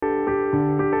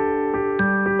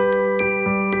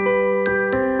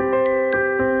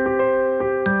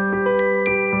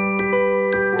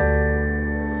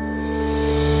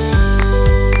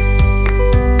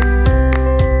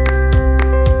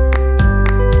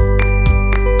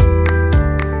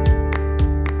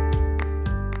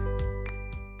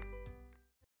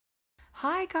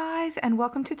guys, and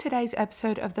welcome to today's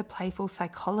episode of The Playful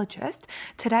Psychologist.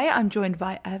 Today I'm joined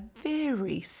by a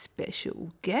very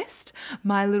special guest,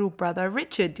 my little brother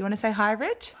Richard. Do you want to say hi,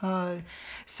 Rich? Hi.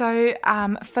 So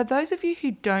for those of you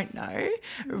who don't know,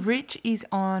 Rich is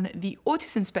on the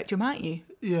autism spectrum, aren't you?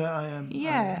 Yeah, I am.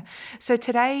 Yeah. So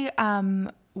today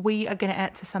we are going to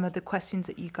answer some of the questions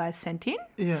that you guys sent in.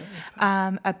 Yeah.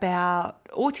 About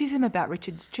autism, about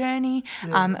Richard's journey.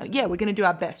 We're going to do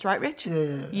our best, right, Rich?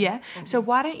 Yeah. So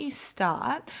why don't you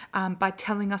start by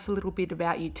telling us a little bit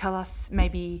about you? Tell us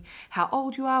maybe how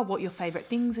old you are, what your favourite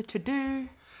things are to do.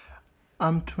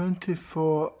 I'm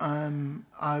 24.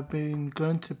 I've been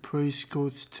going to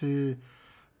preschools to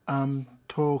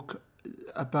talk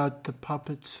about the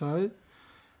puppet show,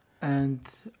 and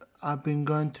I've been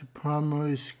going to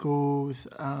primary schools.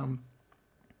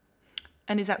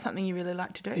 And is that something you really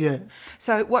like to do? Yeah.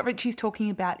 So what Richie's talking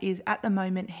about is at the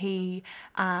moment he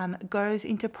goes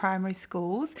into primary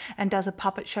schools and does a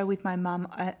puppet show with my mum.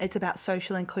 It's about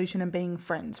social inclusion and being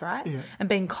friends, right? Yeah. And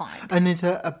being kind. And it's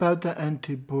about the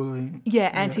anti-bullying.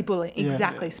 Yeah, anti-bullying.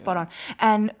 Exactly, spot on.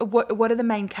 And what are the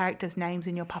main characters' names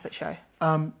in your puppet show?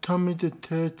 Tommy the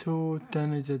turtle,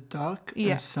 Danny the duck,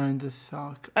 and Shane the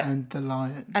shark, and the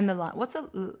lion. And the lion. What's it?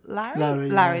 Larry?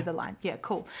 Larry, the lion. Yeah,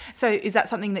 cool. So is that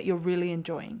something that you're really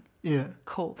enjoying? Yeah.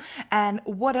 Cool. And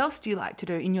what else do you like to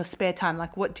do in your spare time?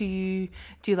 Like, what do you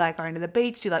like going to the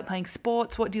beach? Do you like playing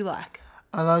sports? What do you like?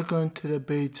 I like going to the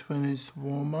beach when it's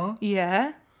warmer.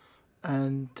 Yeah.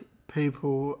 And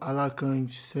I like going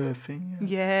surfing.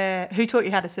 Yeah. Who taught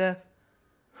you how to surf?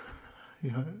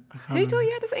 Yeah, Who taught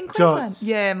you how to surf in Queensland? Josh.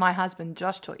 Yeah, my husband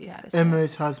Josh taught you how to surf.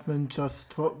 Emily's husband Josh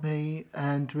taught me,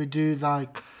 and we do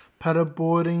like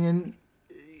paddleboarding, and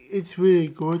it's really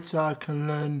good, so I can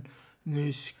learn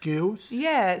new skills.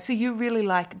 Yeah, so you really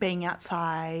like being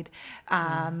outside,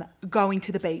 going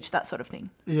to the beach, that sort of thing.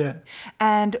 Yeah.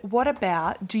 And what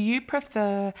about, do you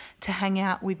prefer to hang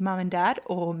out with mum and dad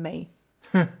or me?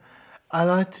 I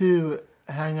like to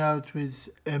hang out with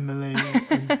Emily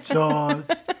and Josh.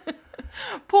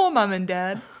 Poor mum and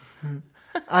dad.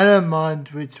 I don't mind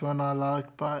which one I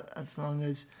like, but as long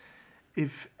as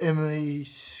if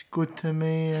Emily's good to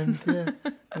me, and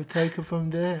we'll take it from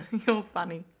there. You're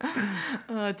funny.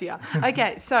 Oh dear.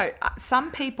 Okay, so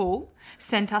some people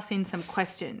sent us in some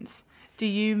questions. Do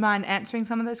you mind answering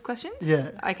some of those questions?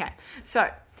 Yeah. Okay, so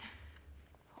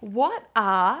what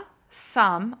are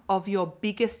some of your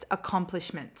biggest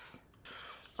accomplishments?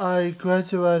 I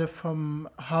graduated from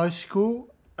high school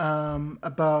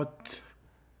about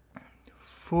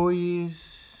 4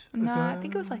 years ago. No, I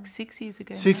think it was like 6 years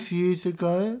ago. 6 years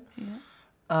ago.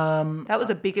 Yeah. That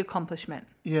was a big accomplishment.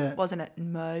 Yeah. Wasn't it?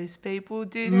 Most people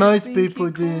didn't. Most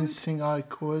people didn't think I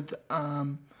could.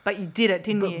 But you did it,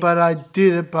 didn't you? But I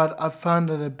did it, but I found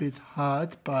it a bit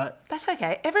hard. But that's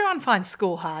okay. Everyone finds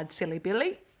school hard, silly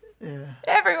Billy. yeah.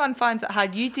 Everyone finds it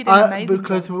hard. You did an amazing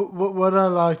because job. What I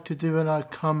like to do when I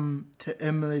come to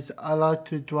Emily's, I like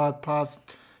to drive past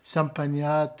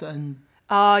Champagnat and...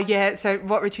 Oh, yeah. So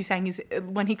what Richie's saying is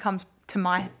when he comes to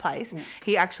my place,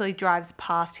 he actually drives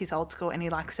past his old school and he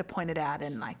likes to point it out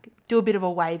and like do a bit of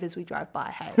a wave as we drive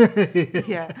by. Hey,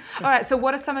 yeah. All right. So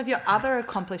what are some of your other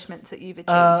accomplishments that you've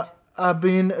achieved? I've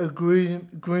been a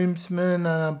groomsman and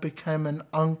I became an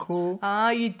uncle.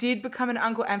 You did become an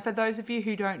uncle. And for those of you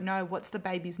who don't know, what's the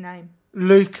baby's name?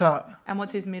 Luca. And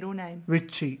what's his middle name?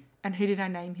 Richie. And who did I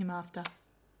name him after?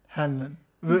 Hanlon.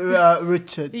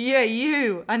 Richard. Yeah,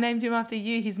 you. I named him after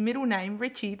you. His middle name,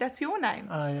 Richie. That's your name.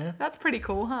 Oh, yeah. That's pretty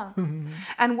cool, huh?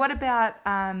 And what about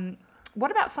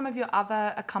some of your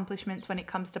other accomplishments when it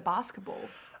comes to basketball?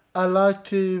 I like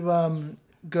to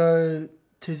go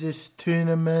to this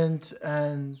tournament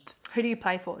and... Who do you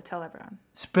play for? Tell everyone.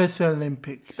 Special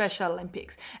Olympics. Special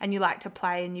Olympics. And you like to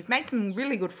play and you've made some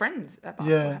really good friends at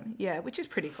basketball. Yeah, which is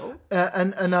pretty cool.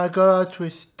 And I go out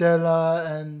with Stella,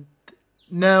 and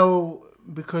now...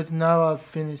 Because now I've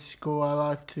finished school, I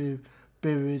like to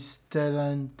be with Stella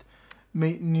and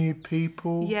meet new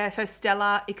people. Yeah, so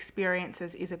Stella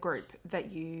Experiences is a group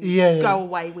that you go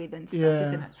away with and stuff,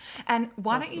 isn't it? And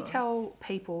why don't you tell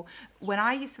people, when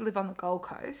I used to live on the Gold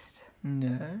Coast,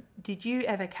 did you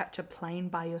ever catch a plane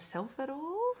by yourself at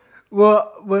all?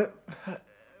 Well,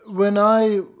 when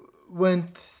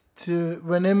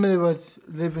Emily was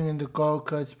living in the Gold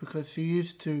Coast, because she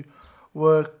used to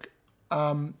work...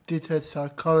 did her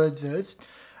psychologist,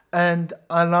 and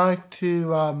I like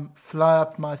to fly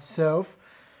up myself.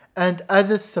 And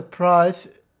as a surprise,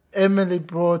 Emily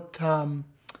brought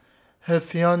her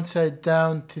fiance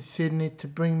down to Sydney to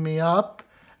bring me up,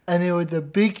 And it was a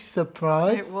big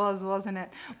surprise. It was, wasn't it?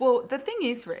 Well, the thing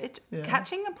is, Rich, Yeah.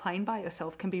 catching a plane by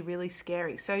yourself can be really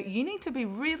scary. So you need to be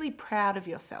really proud of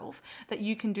yourself that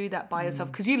you can do that by yourself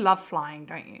because you love flying,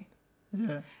 don't you?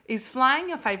 Yeah. Is flying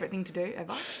your favourite thing to do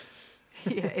ever?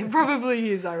 Yeah, it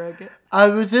probably is, I reckon. I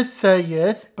would just say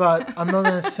yes, but I'm not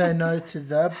going to say no to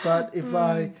that. But if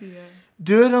I dear.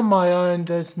 do it on my own,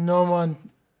 there's no one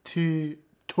to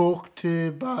talk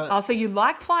to. But Oh, so you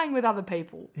like flying with other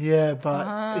people? yeah,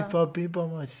 but if I be by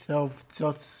myself,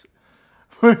 just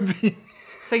would be.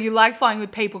 So you like flying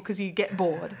with people because you get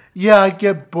bored? Yeah, I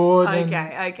get bored.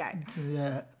 Okay.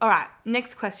 Yeah. All right,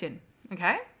 next question,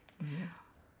 okay?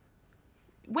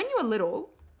 When you were little,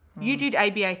 you did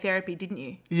ABA therapy, didn't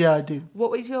you? Yeah, I do.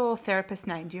 What was your therapist's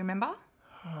name? Do you remember?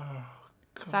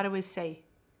 Started with C.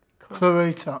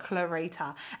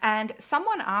 Clarita. And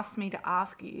someone asked me to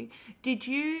ask you, did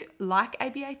you like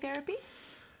ABA therapy?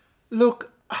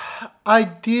 Look, I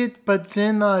did, but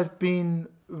then I've been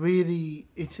really,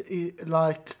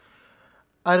 like,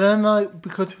 I don't know,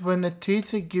 because when a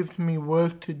teacher gives me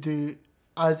work to do,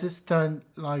 I just don't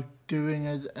like doing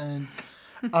it, and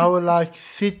I would like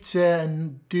sit there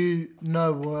and do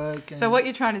no work. So what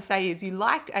you're trying to say is you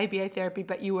liked ABA therapy,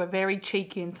 but you were very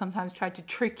cheeky and sometimes tried to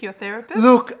trick your therapist?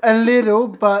 Look, a little,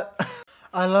 but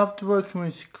I loved working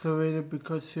with Clarita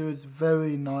because she was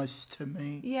very nice to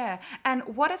me. Yeah. And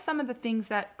what are some of the things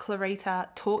that Clarita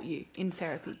taught you in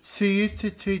therapy? She used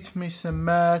to teach me some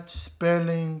math,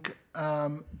 spelling,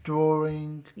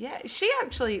 drawing. Yeah. She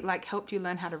actually helped you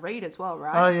learn how to read as well,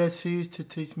 right? Oh, yeah, she used to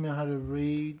teach me how to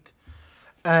read.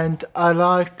 And I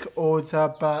like all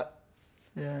that, but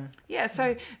yeah. Yeah,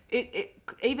 so it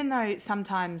even though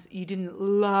sometimes you didn't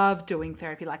love doing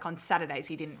therapy, like on Saturdays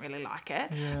you didn't really like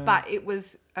it, but it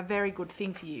was a very good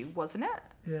thing for you, wasn't it?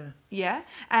 Yeah. Yeah?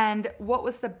 And what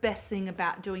was the best thing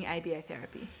about doing ABA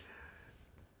therapy?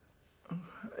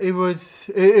 It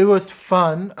was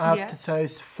fun. I have to say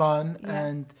it's fun. Yeah.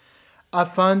 And I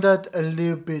found that a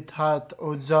little bit hard,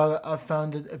 although I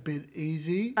found it a bit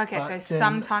easy. Okay, so then,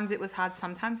 sometimes it was hard,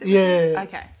 sometimes it was Yeah.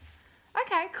 easy?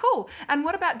 Okay, cool. And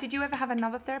what about, did you ever have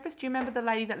another therapist? Do you remember the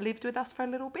lady that lived with us for a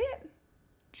little bit?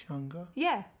 Kyunga.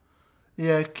 Yeah.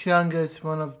 Yeah, Kyunga is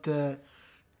one of the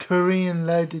Korean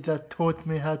ladies that taught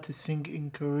me how to sing in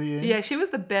Korean. Yeah, she was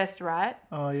the best, right?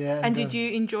 Oh, yeah. And did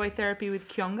you enjoy therapy with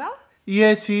Kyunga?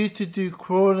 Yes, we used to do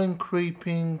crawling,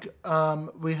 creeping.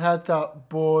 We had that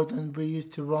board and we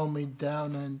used to roll me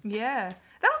down and... Yeah.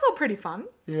 That was all pretty fun.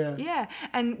 Yeah. Yeah.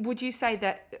 And would you say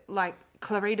that,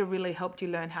 Clarita really helped you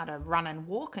learn how to run and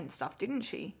walk and stuff, didn't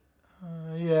she?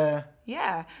 Yeah.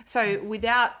 Yeah. So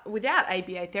without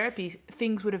ABA therapy,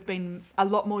 things would have been a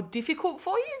lot more difficult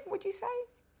for you, would you say?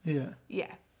 Yeah.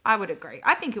 Yeah, I would agree.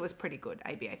 I think it was pretty good,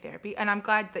 ABA therapy, and I'm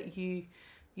glad that you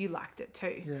liked it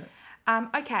too. Yeah.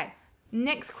 Okay,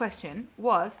 next question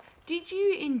was, did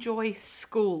you enjoy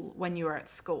school when you were at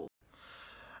school?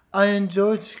 I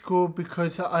enjoyed school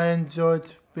because I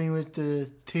enjoyed being with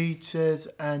the teachers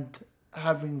and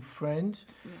having friends.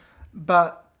 Yeah.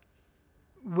 But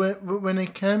when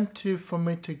it came for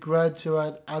me to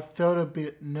graduate, I felt a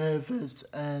bit nervous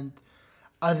and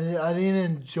I didn't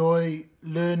enjoy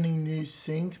learning new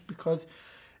things because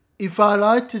if I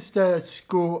liked to stay at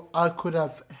school, I could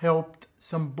have helped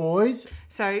some boys.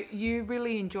 So you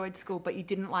really enjoyed school, but you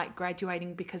didn't like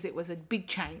graduating because it was a big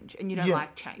change and you don't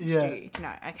like change, do you?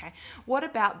 No, okay. What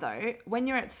about, though, when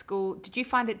you're at school, did you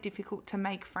find it difficult to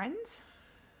make friends?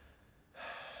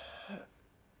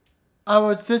 I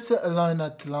was just alone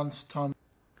at lunchtime,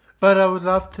 but I would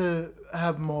love to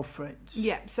have more friends.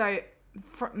 Yeah, so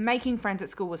making friends at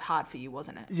school was hard for you,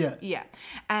 wasn't it? Yeah. Yeah.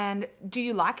 And do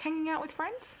you like hanging out with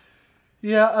friends?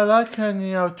 Yeah, I like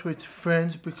hanging out with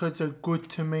friends because they're good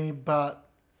to me, but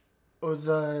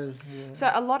although... Yeah.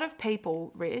 So a lot of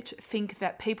people, Rich, think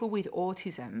that people with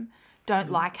autism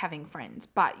don't like having friends,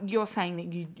 but you're saying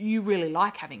that you really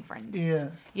like having friends. Yeah.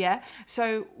 Yeah?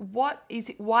 So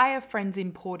why are friends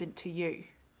important to you?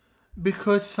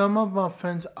 Because some of my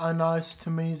friends are nice to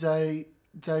me,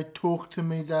 they talk to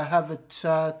me, they have a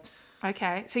chat.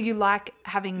 Okay, so you like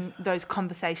having those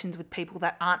conversations with people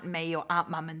that aren't me or aren't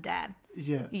mum and dad?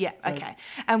 Yeah. Yeah, okay.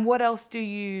 And what else do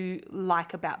you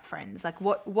like about friends? Like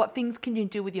what things can you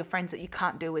do with your friends that you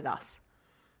can't do with us?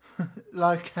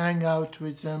 Like hang out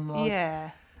with them. Like,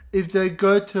 yeah. If they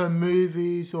go to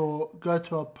movies or go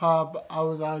to a pub, I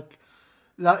would like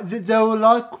they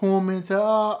will call me and say,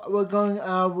 "Oh, we're going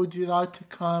out. Would you like to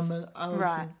come?" And I would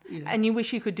say, yeah. And you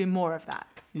wish you could do more of that.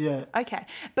 Yeah. Okay.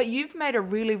 But you've made a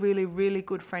really, really, really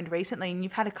good friend recently and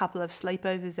you've had a couple of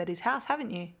sleepovers at his house,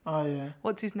 haven't you? Oh, yeah.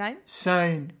 What's his name?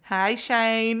 Shane. Hey,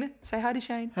 Shane. Say hi to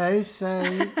Shane. Hey,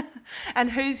 Shane.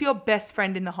 And who's your best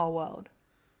friend in the whole world?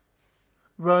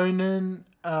 Ronan,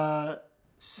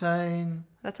 Shane.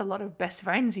 That's a lot of best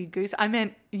friends, you goose. I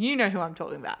meant, you know who I'm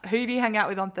talking about. Who do you hang out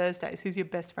with on Thursdays? Who's your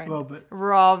best friend?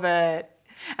 Robert.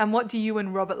 And what do you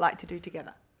and Robert like to do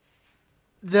together?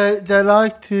 They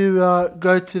like to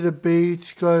go to the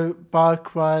beach, go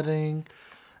bike riding.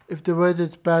 If the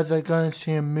weather's bad, they go and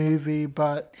see a movie.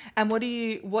 And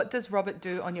what does Robert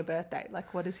do on your birthday?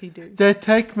 Like, what does he do? They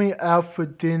take me out for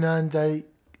dinner and they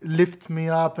lift me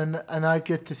up and I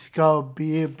get to scull a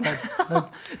beer. But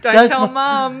Don't tell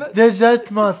Mum. That's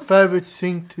my favourite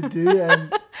thing to do.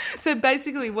 And so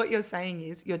basically what you're saying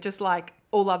is you're just like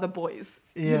all other boys.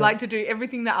 Yeah. You like to do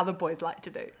everything that other boys like to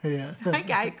do. Yeah.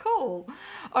 Okay, cool.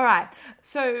 All right.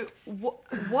 So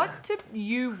what do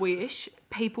you wish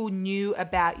people knew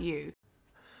about you?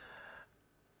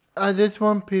 I just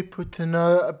want people to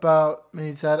know about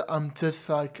me that I'm just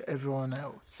like everyone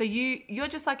else. So you're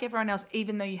just like everyone else,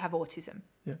 even though you have autism.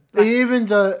 Yeah. Like, even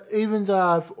though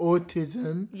I have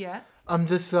autism, yeah. I'm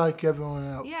just like everyone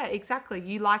else. Yeah, exactly.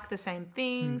 You like the same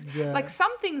things. Yeah. Like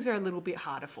some things are a little bit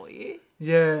harder for you.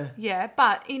 Yeah. Yeah,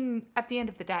 but at the end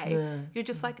of the day, Yeah. you're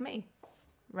just like me,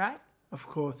 right? Of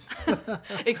course.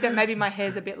 Except maybe my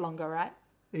hair's a bit longer, right?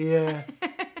 Yeah.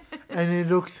 And it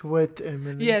looks wet,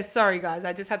 Emily. Yeah, sorry guys.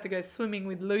 I just had to go swimming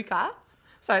with Luca.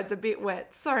 So it's a bit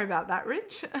wet. Sorry about that,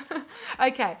 Rich.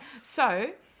 Okay,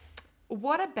 so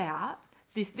what about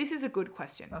this? This is a good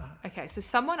question. Okay, so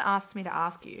someone asked me to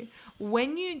ask you,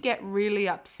 when you get really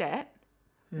upset,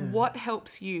 what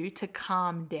helps you to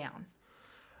calm down?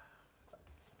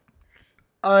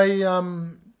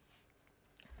 I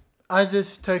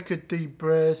just take a deep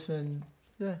breath and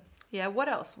yeah. Yeah, what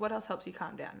else? What else helps you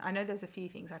calm down? I know there's a few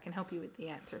things. I can help you with the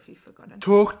answer if you've forgotten.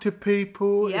 Talk to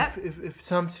people. Yep. If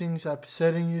something's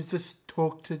upsetting you, just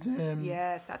talk to them.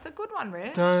 Yes, that's a good one,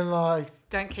 Rich.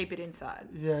 Don't keep it inside.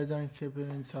 Yeah, don't keep it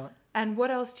inside. And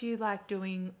what else do you like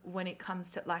doing when it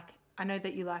comes to, like, I know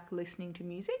that you like listening to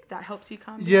music. That helps you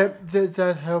calm down? Yep,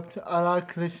 that helped. I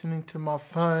like listening to my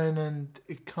phone and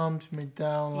it calms me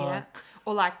down. Yeah.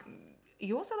 Or like,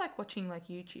 you also like watching like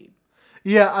YouTube.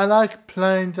 Yeah, I like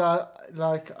planes. I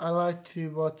like to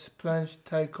watch planes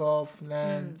take off,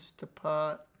 land,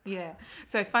 depart. Yeah.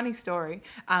 So funny story.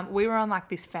 We were on like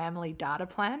this family data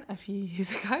plan a few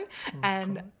years ago,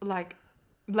 and like,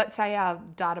 let's say our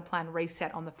data plan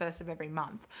reset on the 1st of every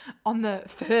month. On the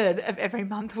 3rd of every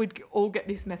month, we'd all get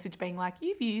this message being like,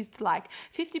 you've used like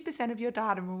 50% of your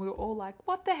data. And we were all like,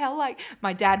 what the hell? Like,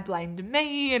 my dad blamed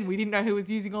me and we didn't know who was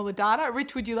using all the data.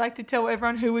 Rich, would you like to tell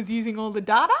everyone who was using all the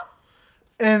data?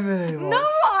 Emily was. No,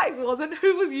 I wasn't.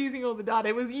 Who was using all the data?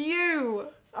 It was you.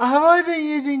 I wasn't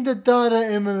using the data,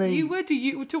 Emily. You were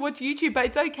to watch YouTube, but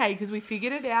it's okay because we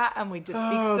figured it out and we just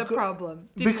fixed the problem.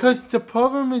 Because the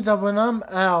problem is that when I'm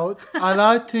out, I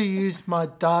like to use my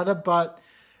data, but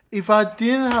if I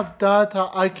didn't have data,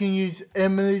 I can use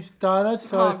Emily's data.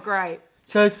 So, great.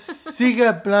 So she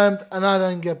get blamed and I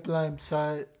don't get blamed.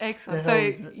 So excellent. So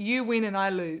you win and I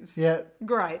lose. Yeah.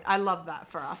 Great. I love that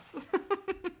for us.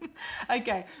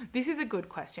 Okay, this is a good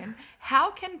question. How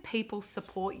can people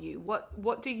support you?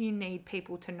 What do you need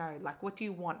people to know? Like, what do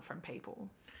you want from people?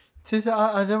 Just,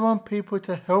 I don't want people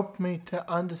to help me to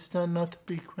understand not to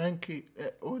be cranky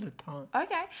all the time.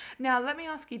 Okay. Now, let me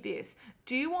ask you this.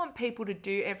 Do you want people to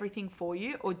do everything for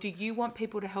you, or do you want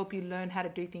people to help you learn how to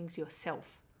do things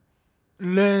yourself?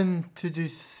 Learn to do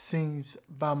things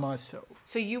by myself.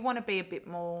 So you want to be a bit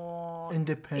more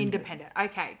independent.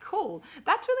 Okay, cool.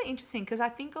 That's really interesting because I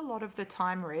think a lot of the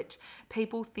time, Rich,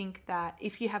 people think that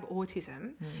if you have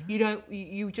autism,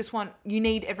 you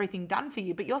need everything done for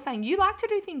you. But you're saying you like to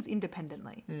do things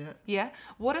independently. Yeah. Yeah.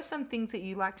 What are some things that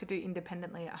you like to do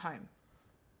independently at home?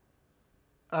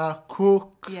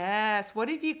 Cook. Yes. What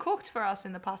have you cooked for us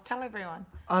in the past? Tell everyone.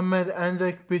 I made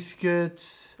Anzac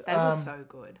biscuits. They were so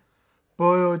good.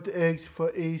 Boiled eggs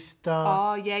for Easter.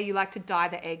 Oh, yeah, you like to dye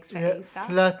the eggs for Easter.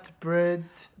 Flatbread.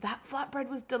 That flatbread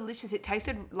was delicious. It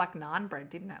tasted like naan bread,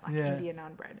 didn't it? Like Indian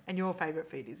naan bread. And your favourite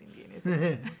food is Indian, isn't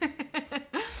it?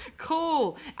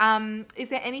 Cool. Is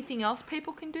there anything else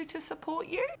people can do to support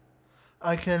you?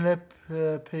 I can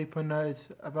let people know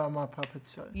about my puppet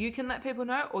show. You can let people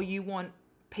know, or you want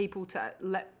people to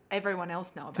let everyone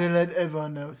else know about it? To let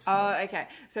everyone else know. Oh, okay.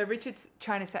 So Richard's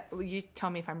trying to say, well, you tell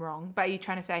me if I'm wrong, but you're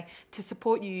trying to say to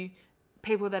support you,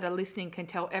 people that are listening can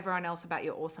tell everyone else about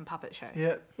your awesome puppet show.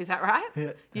 Yeah. Is that right?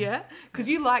 Yeah. Yeah? Because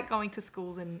you like going to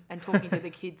schools and talking to the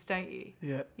kids, don't you?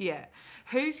 Yeah. Yeah.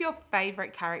 Who's your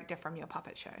favourite character from your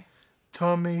puppet show?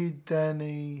 Tommy,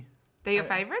 Danny, They're your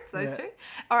favourites, those yeah. two?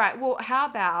 All right. Well, how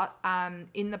about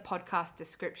in the podcast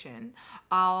description,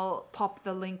 I'll pop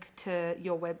the link to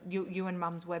your you and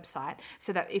Mum's website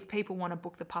so that if people want to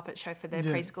book the puppet show for their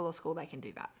preschool or school, they can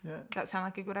do that. Yeah. That sound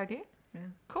like a good idea? Yeah.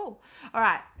 Cool. All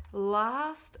right.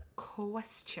 Last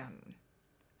question.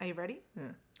 Are you ready? Yeah.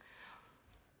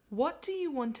 What do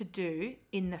you want to do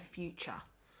in the future?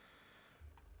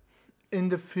 In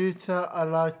the future, I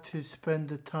like to spend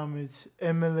the time with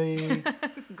Emily.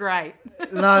 Great.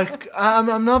 Like,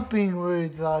 I'm not being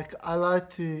rude. Like, I like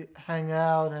to hang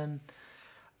out and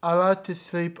I like to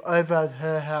sleep over at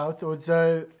her house.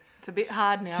 Although It's a bit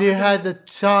hard now. she has a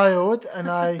child, and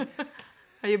I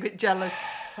Are you a bit jealous?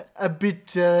 a bit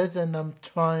jealous, and I'm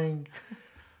trying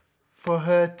for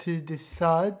her to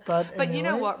decide. But you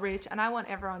know anyway, what, Rich? And I want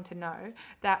everyone to know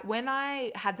that when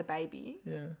I had the baby,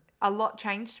 Yeah. a lot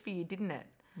changed for you, didn't it?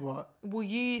 What? Well,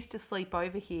 you used to sleep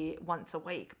over here once a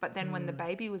week, but then when the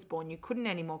baby was born, you couldn't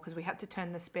anymore because we had to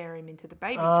turn the spare room into the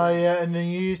baby's Oh, room. yeah, and then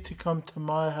you used to come to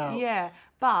my house. Yeah,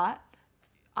 but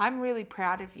I'm really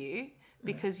proud of you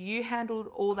because you handled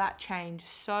all that change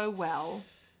so well.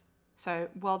 So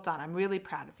well done. I'm really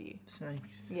proud of you.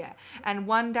 Thanks. Yeah. And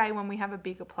one day when we have a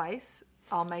bigger place,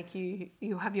 I'll make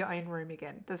you'll have your own room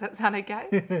again. Does that sound okay?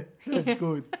 That's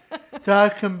good. So I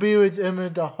can be with Emily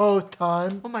the whole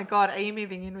time. Oh my God, are you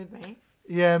moving in with me?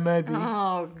 Yeah, maybe.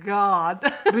 Oh God.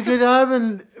 Because I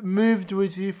haven't moved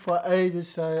with you for ages,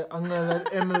 so I'm going to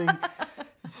let Emily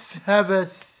have a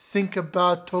think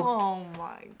about talk. Oh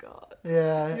my God.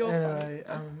 Yeah, You're anyway,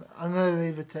 I'm going to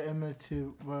leave it to Emma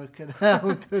to work it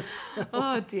out.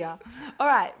 Oh dear. All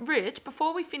right, Rich,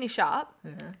 before we finish up,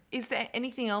 Yeah. is there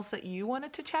anything else that you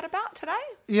wanted to chat about today?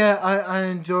 Yeah, I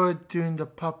enjoyed doing the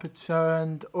puppet show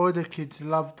and all the kids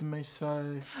loved me,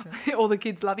 so All the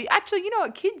kids love you. Actually, you know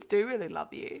what? Kids do really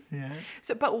love you. yeah.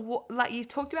 So, but like you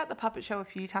talked about the puppet show a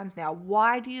few times now.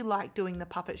 Why do you like doing the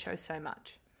puppet show so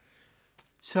much?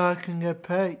 So I can get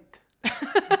paid.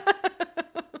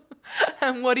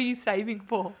 And what are you saving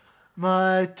for?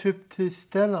 My trip to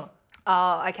Stella.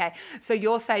 Oh, okay. So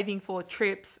you're saving for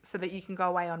trips so that you can go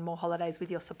away on more holidays with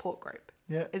your support group.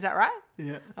 Yeah, Is that right?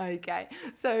 yeah, Okay.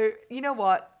 So you know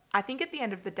what? I think at the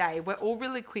end of the day, we're all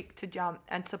really quick to jump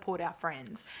and support our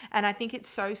friends. And I think it's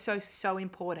so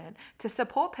important to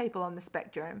support people on the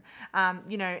spectrum.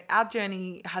 You know, our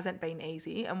journey hasn't been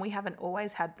easy and we haven't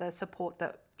always had the support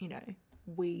that, you know,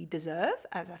 we deserve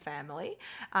as a family.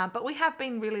 But we have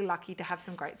been really lucky to have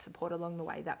some great support along the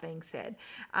way, that being said.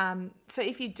 So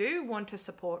if you do want to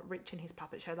support Rich and his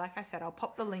puppet show, like I said, I'll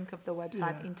pop the link of the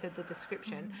website into the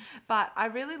description. But I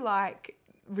really like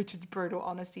Richard's brutal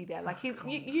honesty there. Like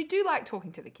you do like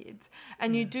talking to the kids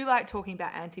and you do like talking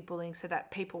about anti-bullying so that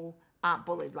people aren't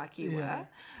bullied like you were.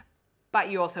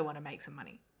 But you also want to make some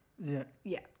money. yeah,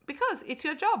 Yeah. Because it's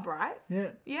your job, right? yeah.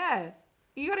 Yeah.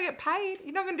 You got to get paid.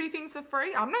 You're not going to do things for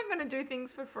free. I'm not going to do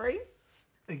things for free.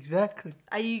 Exactly.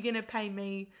 Are you going to pay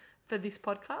me for this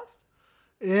podcast?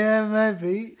 Yeah,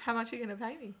 maybe How much are you going to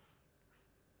pay me?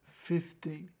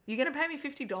 50. You're going to pay me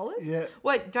 $50? Yeah.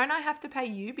 Wait, don't I have to pay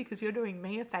you because you're doing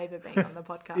me a favour being on the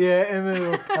podcast? Yeah, Emily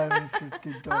will pay me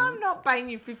 $50. I'm not paying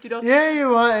you $50. Yeah,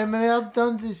 you are, Emily. I've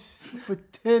done this for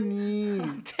 10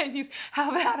 years. 10 years. How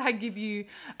about I give you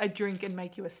a drink and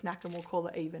make you a snack and we'll call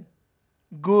it even?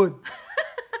 Good.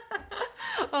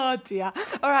 Oh dear.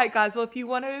 All right, guys. Well, if you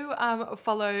want to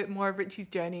follow more of Richie's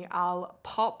journey, I'll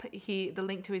pop here the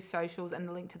link to his socials and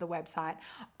the link to the website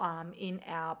in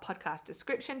our podcast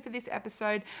description for this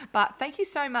episode. But thank you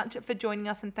so much for joining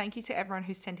us, and thank you to everyone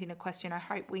who sent in a question. I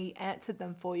hope we answered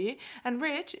them for you. And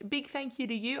Rich, big thank you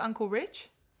to you, Uncle Rich.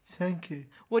 Thank you.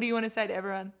 What do you want to say to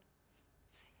everyone?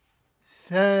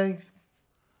 Thanks.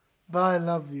 Bye.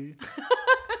 Love you.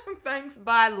 Thanks.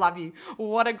 Bye. Love you.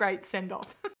 What a great send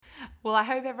off. Well, I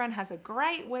hope everyone has a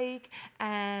great week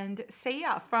and see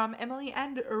ya from Emily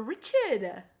and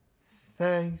Richard.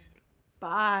 Thanks.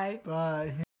 Bye.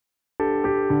 Bye.